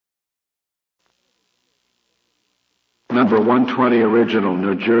Number 120 original,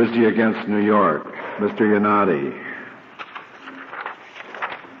 New Jersey against New York. Mr. Yanati.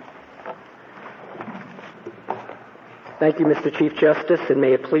 Thank you, Mr. Chief Justice, and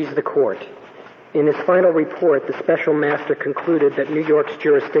may it please the Court. In his final report, the Special Master concluded that New York's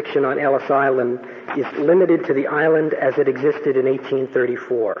jurisdiction on Ellis Island is limited to the island as it existed in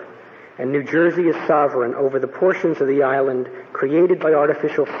 1834, and New Jersey is sovereign over the portions of the island created by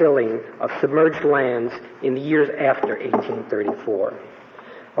artificial filling of submerged lands in the years after 1834.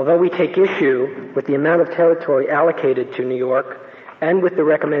 Although we take issue with the amount of territory allocated to New York and with the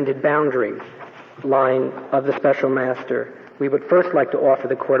recommended boundary line of the Special Master, we would first like to offer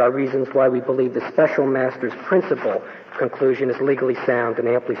the Court our reasons why we believe the Special Master's principal conclusion is legally sound and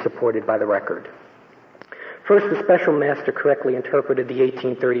amply supported by the record. First, the Special Master correctly interpreted the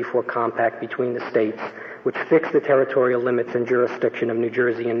 1834 compact between the states, which fixed the territorial limits and jurisdiction of New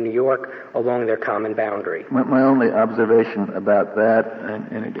Jersey and New York along their common boundary. My only observation about that,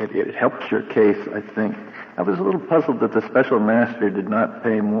 and it helps your case, I think, I was a little puzzled that the Special Master did not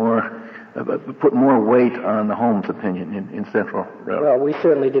put more weight on the Holmes opinion in Central Railroad. Well, we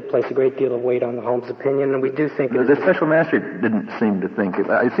certainly did place a great deal of weight on the Holmes opinion, and we do think... The Special Master didn't seem to think it.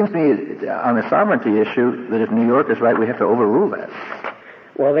 It seems to me, on the sovereignty issue, that if New York is right, we have to overrule that.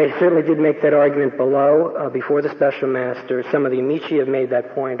 Well, they certainly did make that argument below, before the Special Master. Some of the amici have made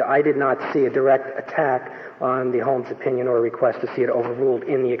that point. I did not see a direct attack on the Holmes opinion or a request to see it overruled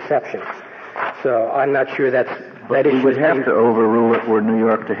in the exceptions. So I'm not sure that we would have to overrule it were New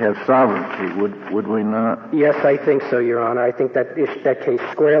York to have sovereignty, would we not? Yes, I think so, Your Honor. I think that case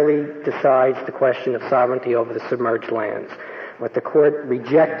squarely decides the question of sovereignty over the submerged lands. What the Court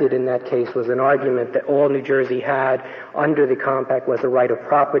rejected in that case was an argument that all New Jersey had under the compact was a right of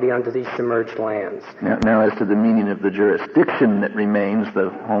property under these submerged lands. Now as to the meaning of the jurisdiction that remains, the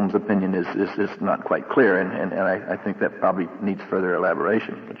Holmes opinion is not quite clear, and I think that probably needs further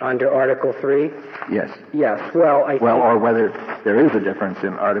elaboration. Under Article 3? Yes. Yes. Well, or whether there is a difference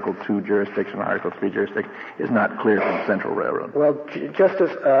in Article 2 jurisdiction and Article 3 jurisdiction is not clear from Central Railroad. Well,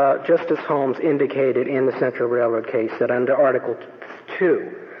 Justice Holmes indicated in the Central Railroad case that under Article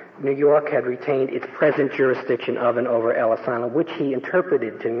 2, New York had retained its present jurisdiction of and over Ellis Island, which he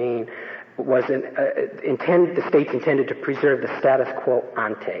interpreted to mean was the states intended to preserve the status quo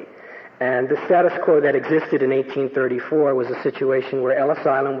ante. And the status quo that existed in 1834 was a situation where Ellis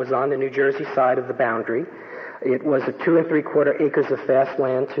Island was on the New Jersey side of the boundary. It was 2 3/4 acres of fast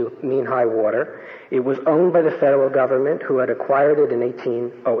land to mean high water. It was owned by the federal government, who had acquired it in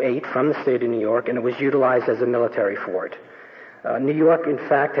 1808 from the state of New York, and it was utilized as a military fort. New York, in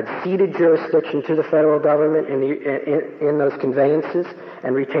fact, had ceded jurisdiction to the federal government in those conveyances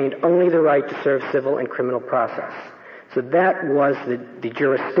and retained only the right to serve civil and criminal process. So that was the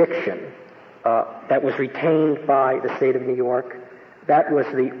jurisdiction that was retained by the state of New York. That was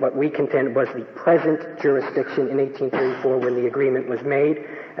what we contend was the present jurisdiction in 1834 when the agreement was made.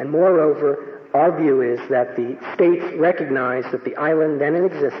 And moreover, our view is that the states recognized that the island then in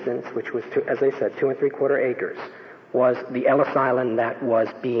existence, which was, as I said, 2 3/4 acres, was the Ellis Island that was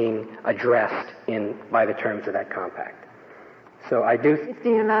being addressed by the terms of that compact. So I do... Mr.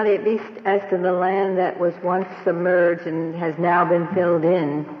 Yanati, at least as to the land that was once submerged and has now been filled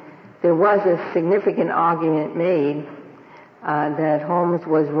in, there was a significant argument made that Holmes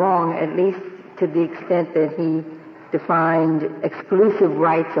was wrong, at least to the extent that he defined exclusive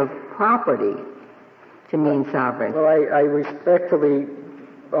rights of property to mean sovereign. Well, I respectfully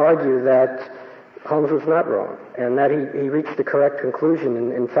argue that Holmes was not wrong, and that he reached the correct conclusion.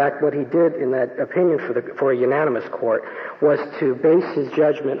 And in fact, what he did in that opinion for a unanimous court was to base his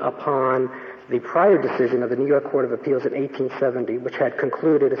judgment upon the prior decision of the New York Court of Appeals in 1870, which had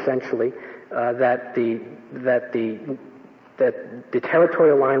concluded essentially that the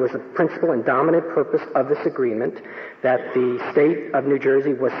territorial line was the principal and dominant purpose of this agreement, that the state of New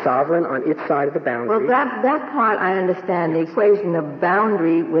Jersey was sovereign on its side of the boundary. Well, that part I understand, the equation of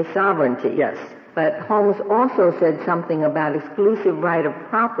boundary with sovereignty. Yes. But Holmes also said something about exclusive right of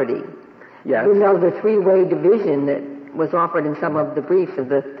property. Yes. You know the three-way division that was offered in some of the briefs of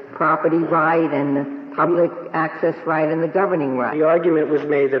the property right and the public access right and the governing right. The argument was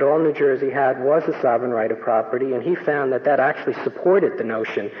made that all New Jersey had was a sovereign right of property, and he found that actually supported the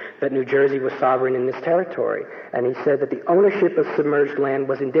notion that New Jersey was sovereign in this territory. And he said that the ownership of submerged land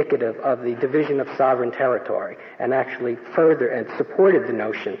was indicative of the division of sovereign territory, and actually further and supported the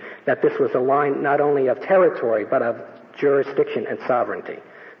notion that this was a line not only of territory but of jurisdiction and sovereignty.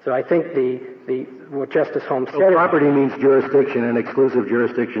 So I think what Justice Holmes said... So property means jurisdiction, and exclusive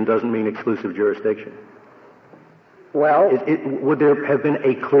jurisdiction doesn't mean exclusive jurisdiction. Well... Would there have been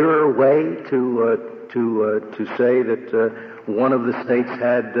a clearer way to to say that one of the states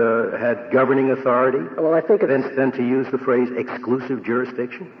had governing authority? Well, I think than to use the phrase exclusive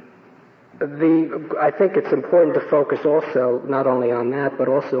jurisdiction? I think it's important to focus also not only on that, but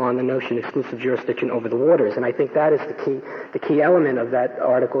also on the notion of exclusive jurisdiction over the waters. And I think that is the key element of that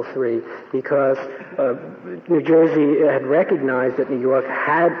Article 3, because New Jersey had recognized that New York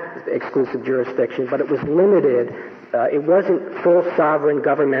had exclusive jurisdiction, but it was limited. It wasn't full sovereign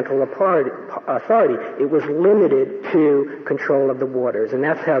governmental authority. It was limited to control of the waters. And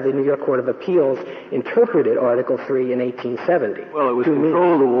that's how the New York Court of Appeals interpreted Article 3 in 1870. Well, it was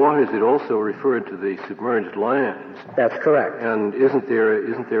control of the waters. It also referred to the submerged lands. That's correct. And isn't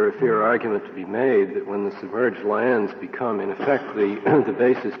there a fair argument to be made that when the submerged lands become, in effect, the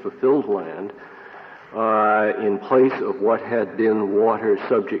basis for filled land, in place of what had been water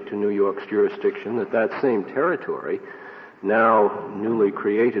subject to New York's jurisdiction, that same territory, now newly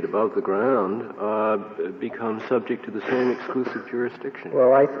created above the ground, becomes subject to the same exclusive jurisdiction?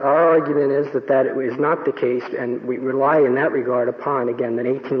 Well, our argument is that is not the case, and we rely in that regard upon, again, the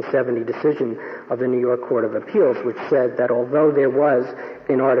 1870 decision of the New York Court of Appeals, which said that although there was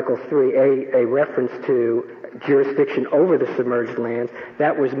in Article 3 a reference to jurisdiction over the submerged lands,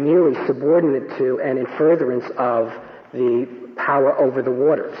 that was merely subordinate to and in furtherance of the power over the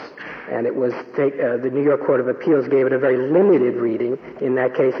waters. And it was the New York Court of Appeals gave it a very limited reading in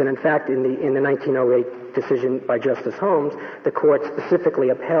that case. And in fact, in the 1908 decision by Justice Holmes, the court specifically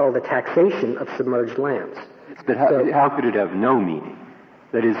upheld the taxation of submerged lands. But how could it have no meaning?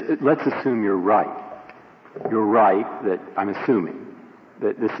 That is, let's assume you're right. You're right that I'm assuming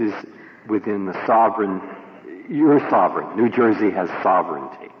that this is within the sovereign. You're sovereign. New Jersey has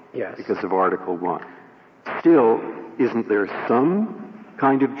sovereignty. Yes. Because of Article 1. Still, isn't there some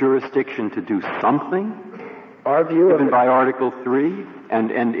kind of jurisdiction to do something? Our view given by Article 3?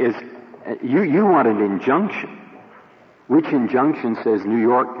 And is you want an injunction. Which injunction says New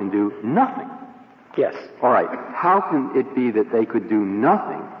York can do nothing? Yes. All right. How can it be that they could do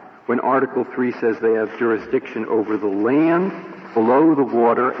nothing when Article 3 says they have jurisdiction over the land, below the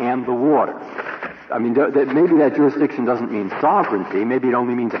water, and the water? I mean, maybe that jurisdiction doesn't mean sovereignty. Maybe it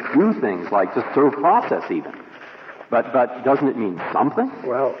only means a few things, like just serve process even. But doesn't it mean something?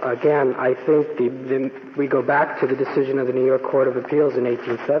 Well, again, I think we go back to the decision of the New York Court of Appeals in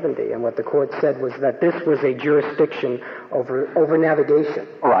 1870, and what the court said was that this was a jurisdiction over navigation.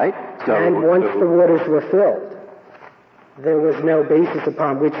 All right. And once the waters were filled, there was no basis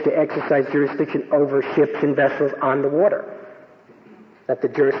upon which to exercise jurisdiction over ships and vessels on the water. That the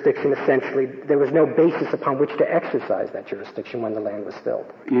jurisdiction essentially, there was no basis upon which to exercise that jurisdiction when the land was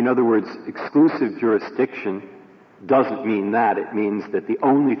filled. In other words, exclusive jurisdiction doesn't mean that. It means that the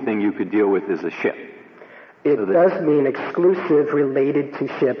only thing you could deal with is a ship. It does mean exclusive related to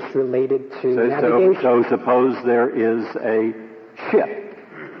ships, related to navigation. So suppose there is a ship,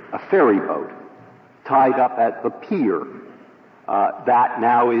 a ferry boat, tied up at the pier. That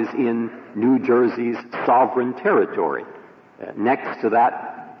now is in New Jersey's sovereign territory. Next to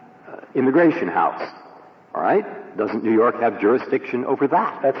that immigration house. All right? Doesn't New York have jurisdiction over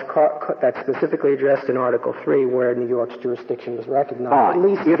that? That's specifically addressed in Article 3, where New York's jurisdiction was recognized. Fine. At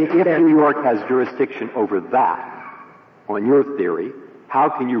least if New York has jurisdiction over that, on your theory, how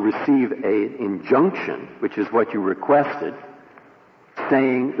can you receive an injunction, which is what you requested,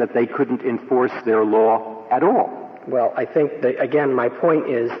 saying that they couldn't enforce their law at all? Well, I think again, my point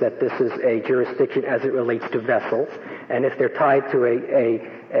is that this is a jurisdiction as it relates to vessels, and if they're tied to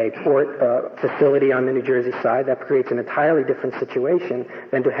a port facility on the New Jersey side, that creates an entirely different situation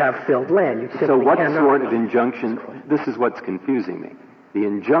than to have filled land. So what sort of injunction? This is what's confusing me. The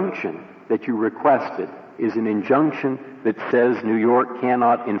injunction that you requested is an injunction that says New York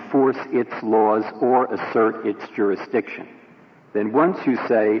cannot enforce its laws or assert its jurisdiction. Then once you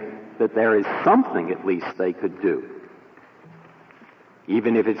say that there is something at least they could do,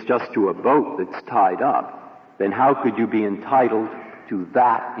 even if it's just to a boat that's tied up, then how could you be entitled to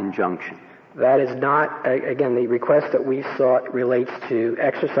that injunction? That is not, again, the request that we sought relates to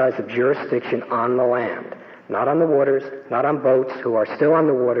exercise of jurisdiction on the land, not on the waters, not on boats who are still on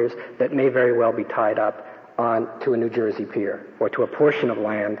the waters that may very well be tied up to a New Jersey pier or to a portion of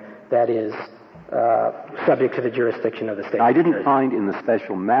land that is subject to the jurisdiction of the state. I didn't find in the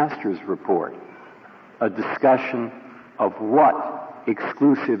special master's report a discussion of what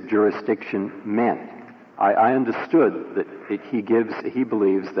exclusive jurisdiction meant. I understood that he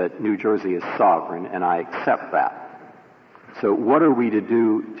believes that New Jersey is sovereign, and I accept that. So what are we to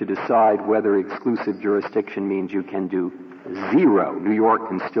do to decide whether exclusive jurisdiction means you can do zero? New York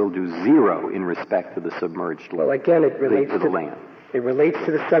can still do zero in respect to the submerged land. Well, again, it relates to the land. It relates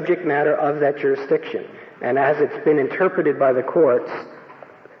to the subject matter of that jurisdiction. And as it's been interpreted by the courts,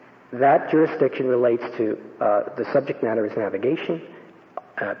 that jurisdiction relates to the subject matter is navigation,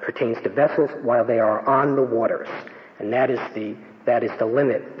 pertains to vessels while they are on the waters. And that is the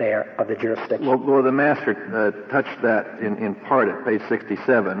limit there of the jurisdiction. Well, the master touched that in part at page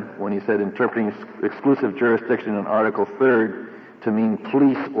 67 when he said interpreting exclusive jurisdiction in Article 3rd to mean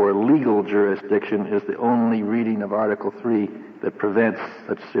police or legal jurisdiction is the only reading of Article 3 that prevents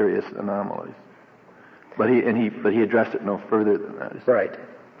such serious anomalies. But he addressed it no further than that. Right.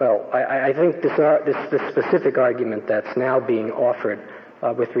 Well, I think this specific argument that's now being offered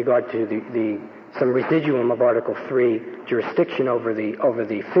with regard to some residuum of Article 3 jurisdiction over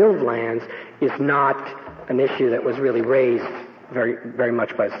the filled lands is not an issue that was really raised very, very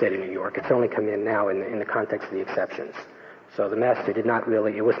much by the state of New York. It's only come in now in the context of the exceptions. So the master did not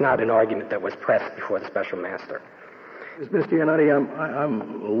really, it was not an argument that was pressed before the special master. Mr. Yannotti, I'm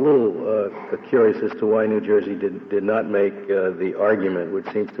a little curious as to why New Jersey did not make the argument, which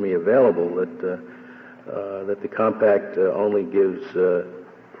seems to me available, that the compact only gives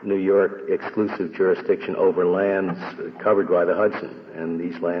New York exclusive jurisdiction over lands covered by the Hudson, and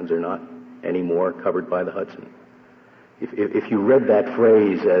these lands are not anymore covered by the Hudson. If you read that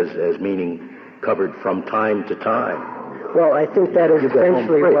phrase as meaning covered from time to time. Well, I think that is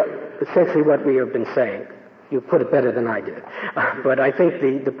essentially what we have been saying. You put it better than I did. But I think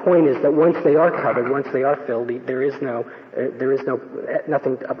the point is that once they are covered, once they are filled, there is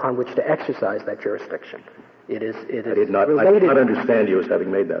nothing upon which to exercise that jurisdiction. It is I did not understand you as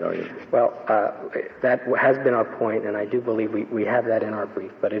having made that argument. Well, that has been our point, and I do believe we have that in our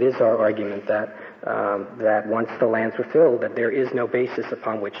brief. But it is our argument that once the lands were filled, that there is no basis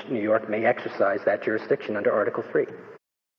upon which New York may exercise that jurisdiction under Article 3.